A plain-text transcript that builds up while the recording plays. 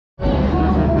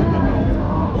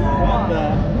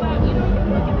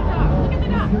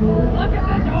Look at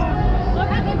the dog. Look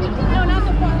at the no, not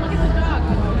the front. Look at the dog.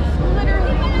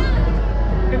 Literally.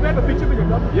 Can we have a picture with your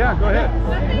dog? Yeah, go ahead.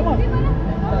 Come on.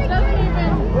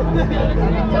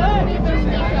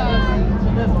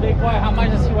 This big boy, how much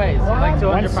does he weigh? Like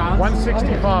 200 pounds?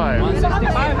 165.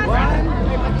 165?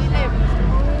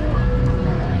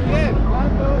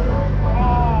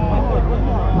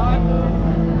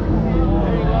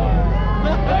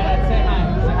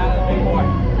 Say hi to the big boy.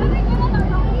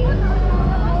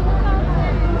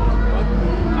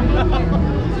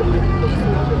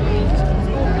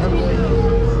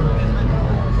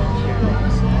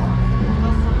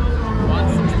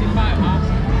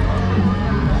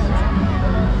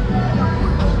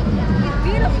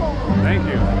 Thank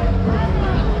you. Can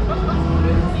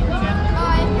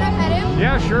I pet him?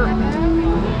 Yeah, sure.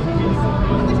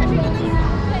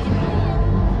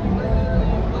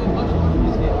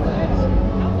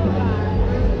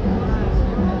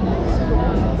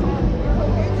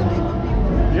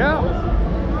 Yeah.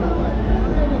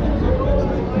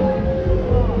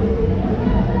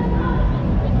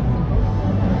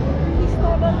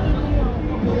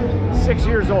 6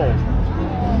 years old.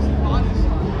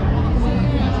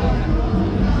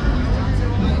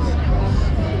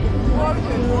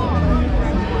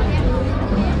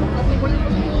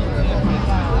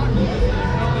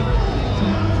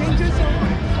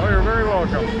 Oh, you're very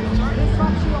welcome.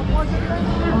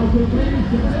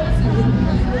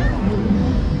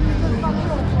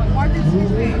 What is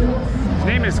his name? His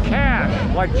name is Cash,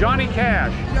 like Johnny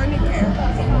Cash. Johnny Care.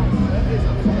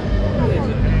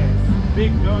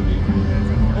 Big doggy.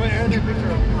 Wait, I had that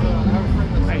picture of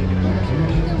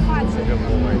good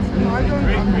boy.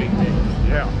 Great Dane.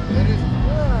 Yeah.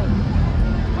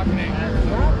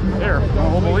 There,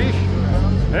 hold the leash.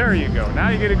 There you go. Now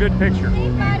you get a good picture.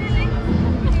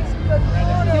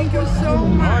 Thank you so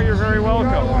much. Oh, you're very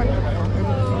welcome.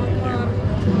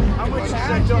 How much does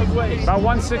that dog weigh? About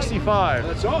 165.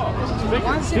 That's all.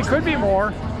 He could be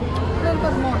more.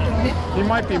 He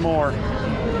might be more.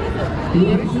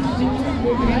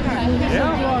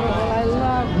 Yeah. I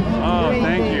love Oh,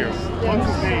 thank you. What's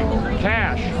his name?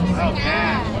 Cash. Oh,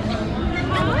 Cash.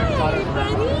 Hi, buddy.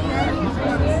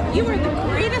 You are the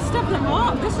greatest of them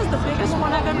all. This is the biggest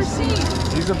one I've ever seen.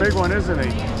 He's a big one, isn't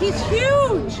he? He's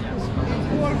huge.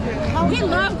 We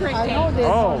love Great Dane.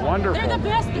 Oh, wonderful. They're the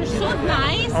best. They're so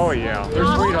nice. Oh, yeah. They're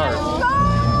sweethearts.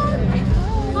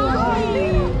 Hi.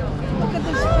 Look at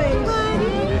this face.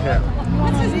 Yeah.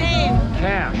 What's his name?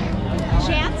 Cash.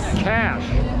 Chance? Cash.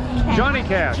 Johnny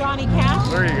Cash. Johnny Cash.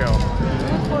 There you go.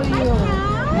 Good for you.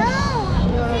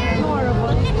 You're adorable.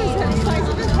 Look at his head. The size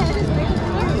of his head is bigger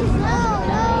than yours.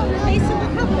 Mason,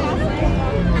 look how fast.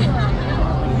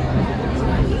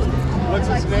 What's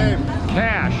his name?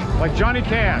 Cash. Like Johnny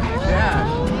Cash. Cash.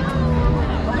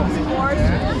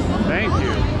 Thank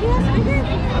you.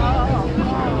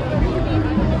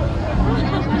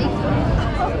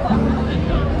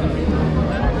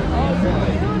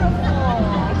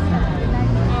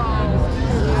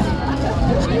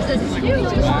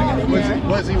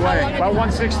 What's he weigh? About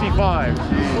 165.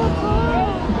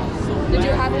 Did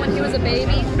you have him when he was a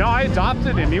baby? No, I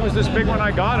adopted him. He was this big when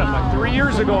I got him. Like 3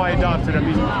 years ago, I adopted him.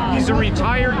 He's a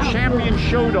retired champion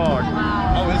show dog.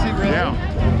 Oh, is he really? Yeah.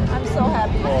 I'm so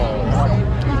happy.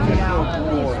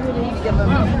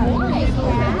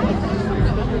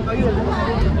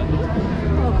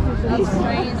 That's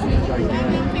crazy.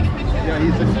 Yeah,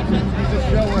 he's a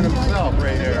show in himself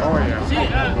right here. Oh,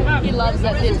 yeah. He loves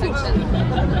that attention.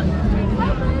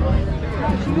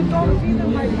 You don't feed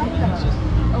him like that.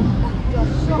 You're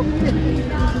so pretty.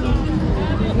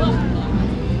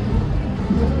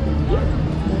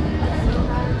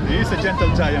 He's a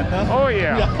gentle giant, huh? Oh,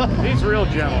 yeah. He's real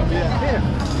gentle. Yeah.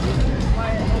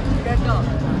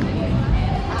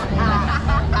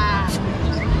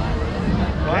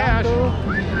 Cash.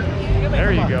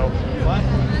 There you go. What?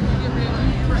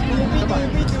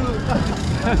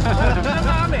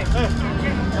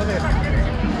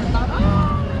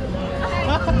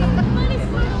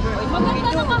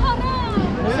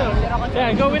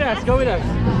 Yeah, go with us, go with us.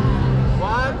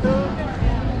 1, 2.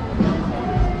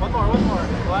 One more.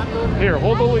 1, 2. Here,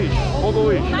 hold the leash. Hold the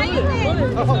leash.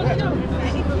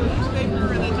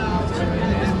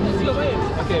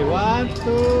 Okay, 1,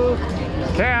 2.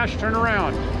 Cash, turn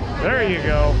around. There you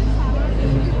go.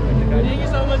 Thank you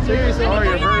so much. Oh,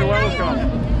 you're very welcome.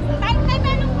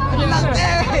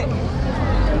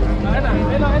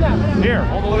 Here,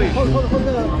 hold the leash.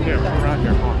 Here, around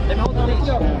here. Come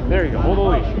on. There you go. Hold the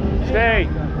leash. Stay. 1,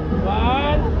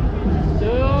 2,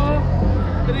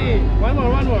 3. One more.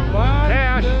 1,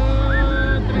 Cash. 2,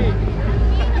 3.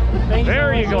 Thank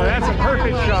There you go. That's a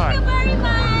perfect shot. Thank you very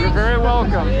much. You're very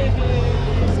welcome.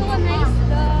 So a nice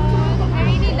dog. I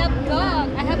really love dog.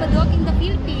 I have a dog in the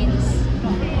Philippines.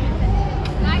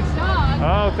 Nice dog.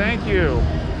 Oh, thank you.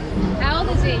 How old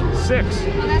is he? 6.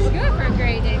 Oh, that's good for a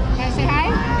Great Dane. Can I say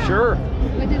hi? Sure.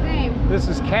 What's his name? This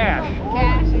is Cash.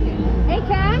 Cash. Okay. Hey,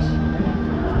 Cash.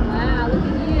 Wow, look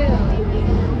at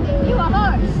you. You a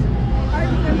horse. I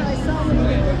remember I saw when you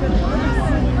were with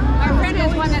Our friend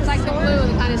has one that's like the blue,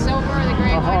 the kind of silver, the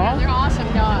gray one. They're awesome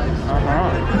dogs. I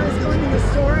was going to the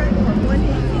store and one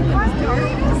day he was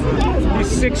dark.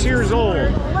 He's 6 years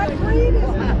old. What breed is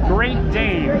that? Great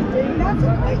Dane. That's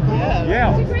a great Dane.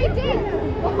 Yeah. It's a Great Dane.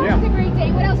 Well, Yeah. it's a Great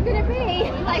Dane. What else could it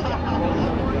be? Like,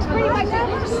 it's pretty much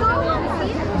never saw one.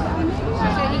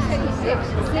 He said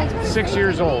he's 6. 6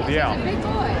 years old, yeah. Big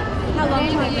boy. How long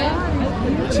do you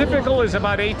live? Typical is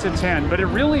about 8 to 10, but it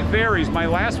really varies. My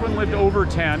last one lived over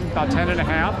 10, about 10 and a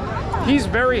half. He's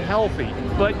very healthy,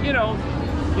 but you know,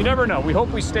 you never know. We hope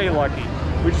we stay lucky.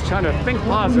 We're just trying to think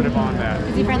positive on that.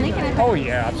 Is he friendly? Can I Oh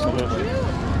yeah, absolutely.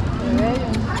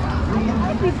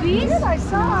 I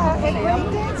saw a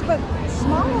Great Danes, but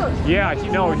smaller. Yeah,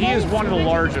 you know, he is one of the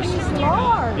largest. He's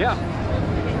large. Yeah.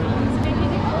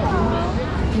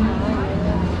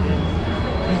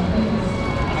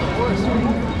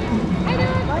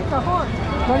 Like a horse.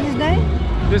 What's his name?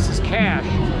 This is Cash.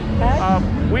 Cash?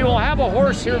 We will have a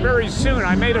horse here very soon.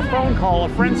 I made a phone call. A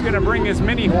friend's going to bring his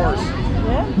mini horse.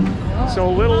 Yeah. So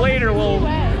a little later, we'll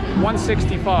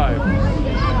 165.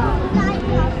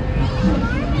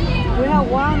 We have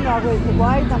one with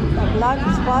white and black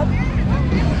spot.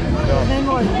 His name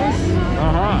was Fish.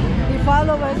 Uh-huh. He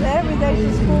follows us every day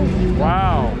to school.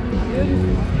 Wow.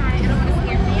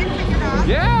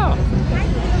 Yeah.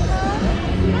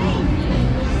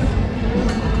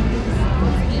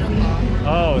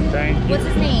 Oh, thank you. What's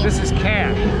his name? This is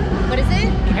Cash. What is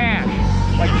it? Cash.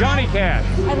 Like Johnny Cash.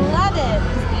 I love it.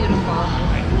 He's beautiful.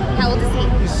 How old is he?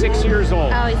 He's 6 years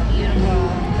old. Oh, he's beautiful.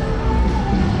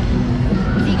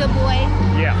 Is he a good boy?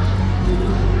 Yeah.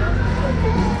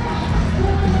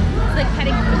 It's like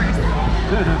petting a horse.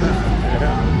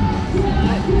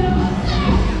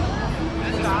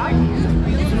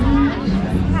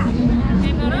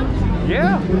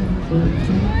 Yeah.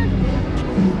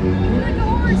 Like a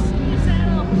horse.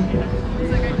 Saddle. He's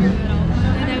like, I hear that all.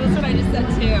 And that's what I just said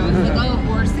too. I was like, oh, a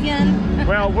horse again?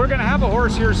 Well, we're going to have a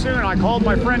horse here soon. I called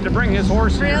my friend to bring his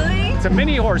horse here. Really? It's a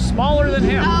mini horse, smaller than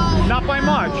him. Oh, Not by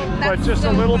much, but that's just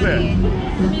so a little funny. bit.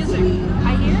 The music.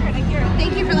 I hear it. I hear it.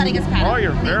 Thank you for letting us pet him. Oh,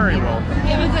 you're very welcome. You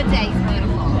have a good day. He's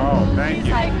beautiful. Oh, thank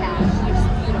you. Hi, Cash.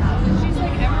 She's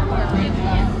like everywhere right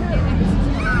now.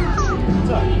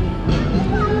 What's up?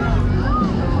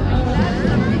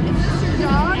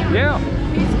 Yeah.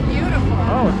 He's beautiful.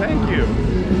 Oh, thank you.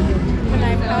 Can I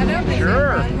pet him?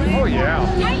 Sure. Oh, yeah.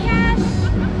 Hi, Cash.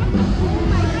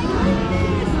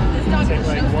 This dog Take is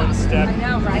like so one soft. step, I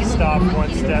know, right? stop,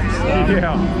 one step, stop.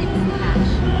 Yeah.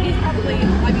 He's probably, I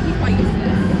mean, he's quite used to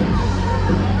this.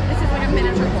 This is like a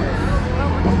miniature horse.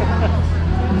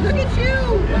 Look at you!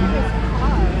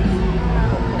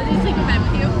 Does he sleep in bed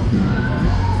with you?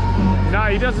 No,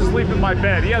 he doesn't sleep in my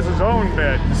bed. He has his own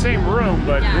bed. The same room,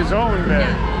 but Yeah. his own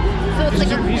bed. So it's He's like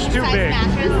too- a he's too queen-size big.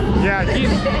 mattress? Yeah,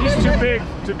 he's too big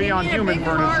to be on human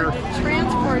furniture.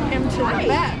 Transport him to the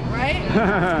vet, right?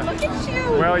 Look at you!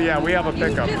 Well, yeah, we have a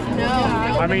pickup. No.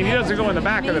 I mean, he doesn't go in the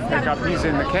back of the pickup. He's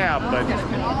in the cab, but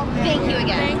Thank you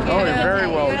again. oh, you're very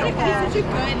He's welcome. such a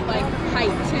good, like,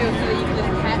 height, too, so that you can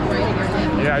just pet right in your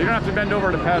lap. Yeah, you don't have to bend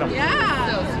over to pet him. Yeah!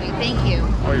 So sweet. Thank you.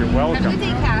 Oh, you're Have a welcome. good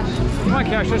day, Cash. Come on,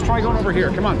 Cash, let's try going over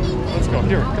here. Come on. Let's go.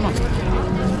 Here, come on.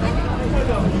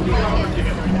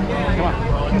 Come on.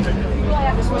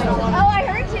 Oh, I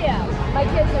heard you. My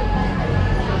kids are.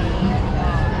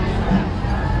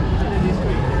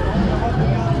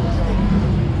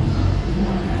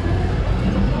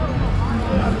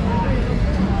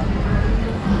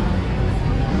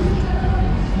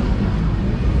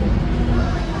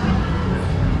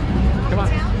 Come on.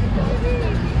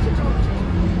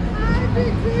 Hi,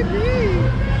 big baby.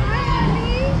 Hi,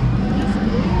 honey.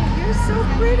 You're so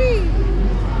pretty.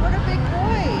 What a big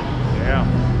boy. Yeah.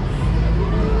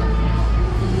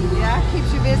 Yeah,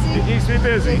 keeps you busy. He keeps me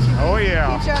busy. Oh,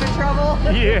 yeah. Keeps you out of trouble.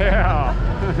 Yeah.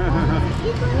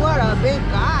 What a big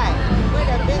guy. What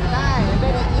a big guy. I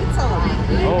bet he eats a lot.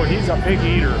 Oh, he's a big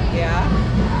eater. Yeah.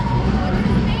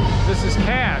 This is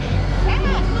Cash.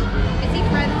 Cash. Is he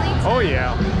friendly? Oh,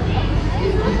 yeah.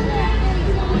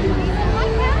 Hi,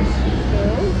 Cash.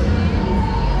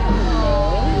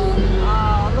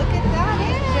 Oh, look at that.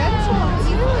 He's gentle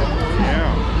too.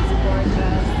 Yeah. He's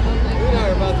gorgeous. We and I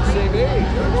are about the same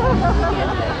age.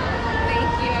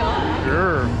 Thank you.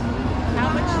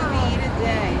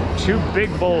 2 big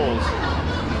bowls.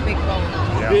 Big bowl.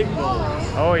 Yeah. Big bowls.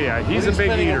 Oh yeah, he's a big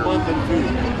Spending eater. a month in food.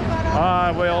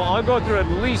 Well, I go through a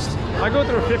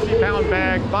 50-pound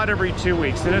bag about every 2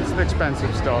 weeks, and it's the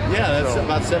expensive stuff. Yeah, that's so,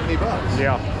 about $70.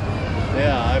 Yeah.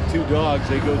 Yeah, I have 2 dogs.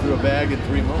 They go through a bag in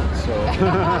 3 months. So Look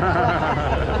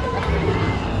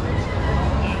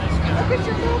at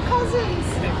your little cousins.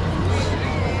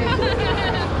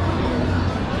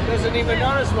 Doesn't even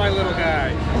notice my little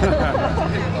guy.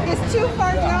 It's too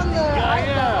far down the eye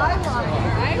line.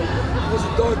 What's a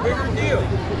dog bigger deal?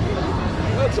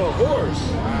 That's a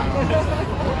horse.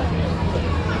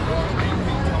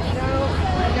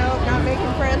 No, not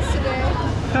making friends today.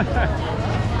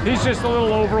 He's just a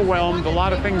little overwhelmed. A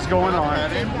lot of things going on.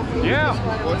 Yeah.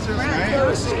 what's his name?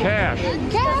 This is Cash.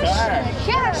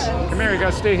 Cash. Come here. You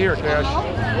gotta stay here, Cash.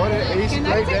 What? He's a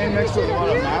Great Dane mixed with what,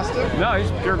 a Mastiff? No,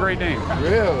 he's pure Great Dane.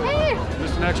 Really? Hey.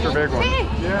 Just an extra big one. Hey.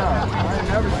 Yeah. I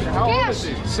never seen. How old is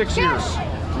he? 6 years.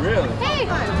 Really? Hey.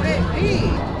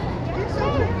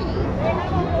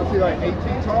 What's he like?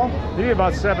 18 tall? He'd be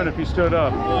about 7 if he stood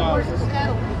up. Wow. Where's the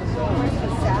saddle?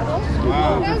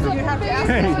 Wow. You have to ask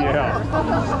Yeah.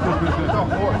 That's a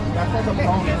horse. That's like a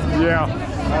pony. Yeah.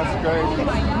 That's great.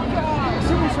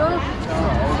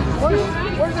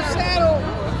 Where's the saddle?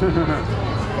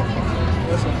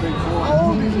 That's a big horse. How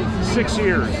old is he? 6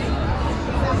 years.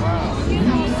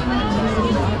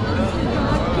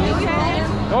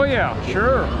 Oh yeah,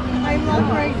 sure. I love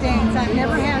Great Danes. I've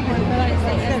never had one, but I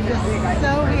think they're just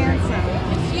so handsome.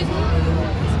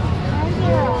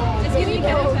 Excuse me,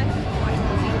 can I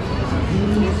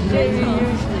They're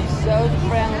usually so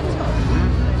friendly.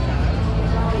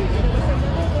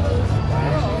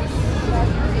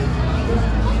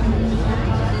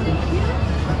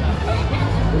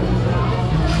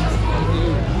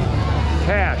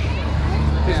 Cash.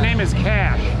 His name is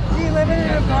Cash. Do you live in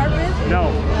an apartment? No. A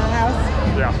house?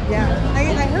 Yeah. Yeah.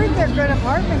 I heard they're good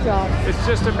apartment dogs. It's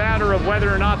just a matter of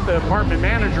whether or not the apartment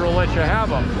manager will let you have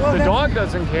them. Well, The that's- dog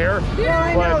doesn't care. Yeah,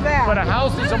 I know that. But a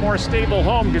house is a more stable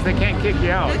home because they can't kick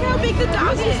you out. Look how big the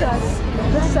dog is.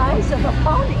 The size of a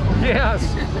pony. Yes.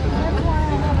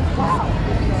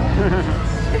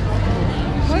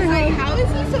 She's like, how is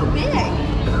he so big?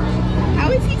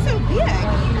 How is he so big?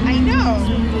 I know.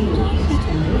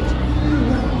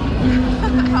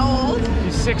 How old?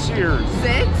 He's 6 years.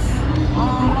 6?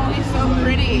 Oh, he's so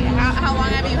pretty. How long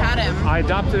have you had him? I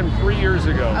adopted him 3 years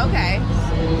ago. Okay.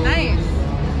 Nice.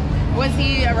 Was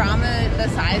he around the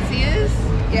size he is?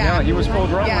 Yeah, he was full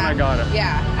grown when I got him.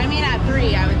 Yeah. I mean, at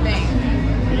 3, I would think.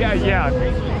 Yeah.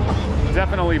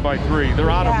 Definitely by 3.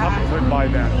 They're out of puppyhood by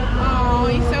then. Oh,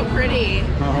 he's so pretty.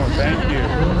 Oh, thank you.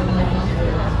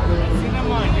 Seen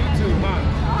him on YouTube,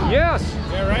 huh? Yes.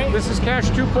 Yeah, right? This is Cash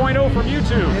 2.0 from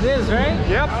YouTube. It is, right?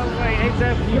 Yep. I was like, hey,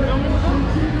 Dad, you know him?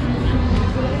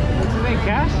 What's his name,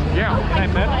 Cash? Yeah. Can I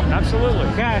met him? Absolutely.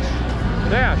 Cash.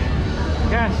 Cash.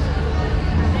 Cash.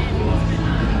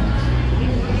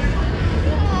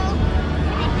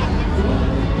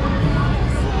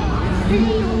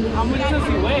 How much does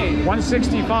he weigh?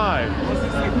 165.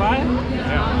 165?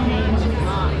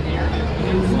 Yeah.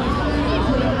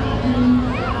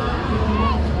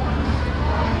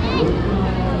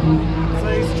 So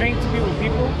he's trained to be with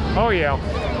people? Oh yeah.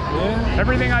 Yeah.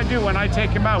 Everything I do when I take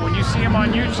him out, when you see him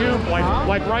on YouTube,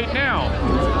 like right now,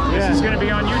 this is going to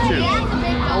be on YouTube.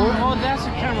 Oh, that's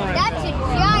a camera right That's a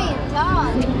giant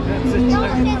dog. That's a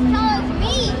Almost as tall as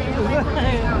me.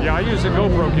 Yeah, I use a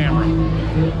GoPro camera.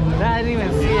 That, I didn't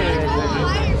even see it.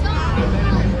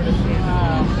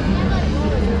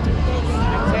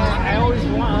 I always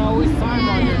saw him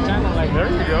on your channel. Like, There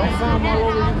you go. I saw him all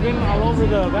over. You've been all over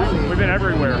the valley. We've been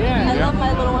everywhere. Yeah. I love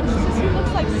my little one. She says, he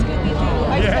looks like Scooby-Doo.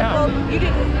 I said, Yeah. well, you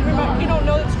didn't remember, you don't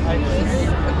know that Scooby-Doo is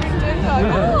a Great Dane dog.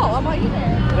 Oh, I'm like,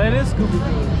 That is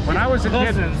Scooby-Doo. When I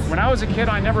was a kid,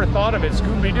 I never thought of it.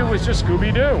 Scooby-Doo was just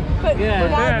Scooby-Doo. but Yeah. But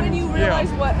now then, when you yeah.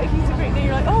 realize what he's a Great Dane,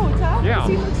 you're like, oh, it's that? Yeah.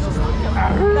 He looks just like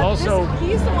him. Also-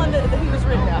 he's the one that he was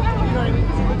written after. You know what I mean?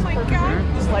 Because he looks like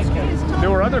just like him.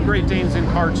 There were other Great Danes in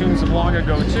cartoons of long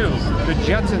ago too. The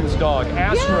Jetsons dog,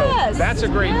 Astro, Yes, that's a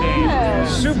Great Dane.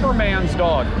 yes. Superman's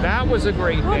dog, that was a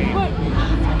Great Dane. What?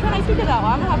 Can I figure that out?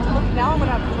 I'm gonna have to look now. I'm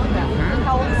gonna have to look that.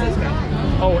 How old is this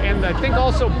guy? Oh, and I think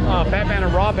also Batman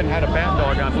and Robin had a bat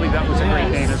dog. I believe that was a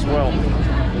Great Dane as well.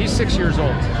 He's 6 years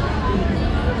old.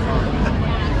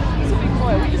 He's a big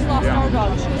boy. We just lost our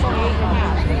dog. She was only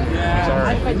 8.5.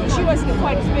 Sorry. But she wasn't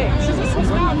quite as big. She's a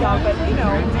Swiss-Hound dog, but you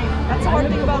know, that's the hard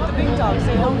thing about the big dogs.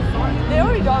 They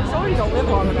already don't live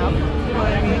long enough. You know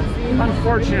what I mean?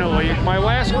 Unfortunately, my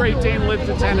last Great Dane lived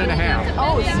to 10 and a half.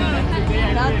 Oh, see,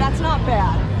 that's not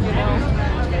bad. You know.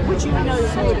 which you know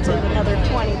is going to take another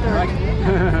 20, 30.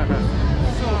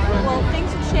 Well,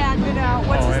 thanks for chatting it out.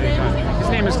 What's his name? His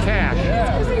name is Cash.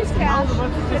 His name's Cash.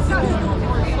 It's not.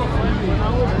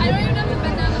 I don't even know if the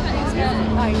banana is good.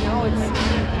 I know it's.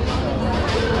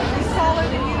 He's taller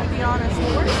than you, to be honest.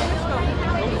 Where did Cash go?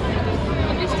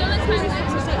 If you're still in time,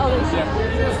 Oh, there's.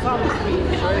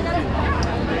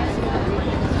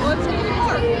 what's it?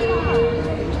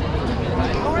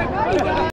 All right, bye.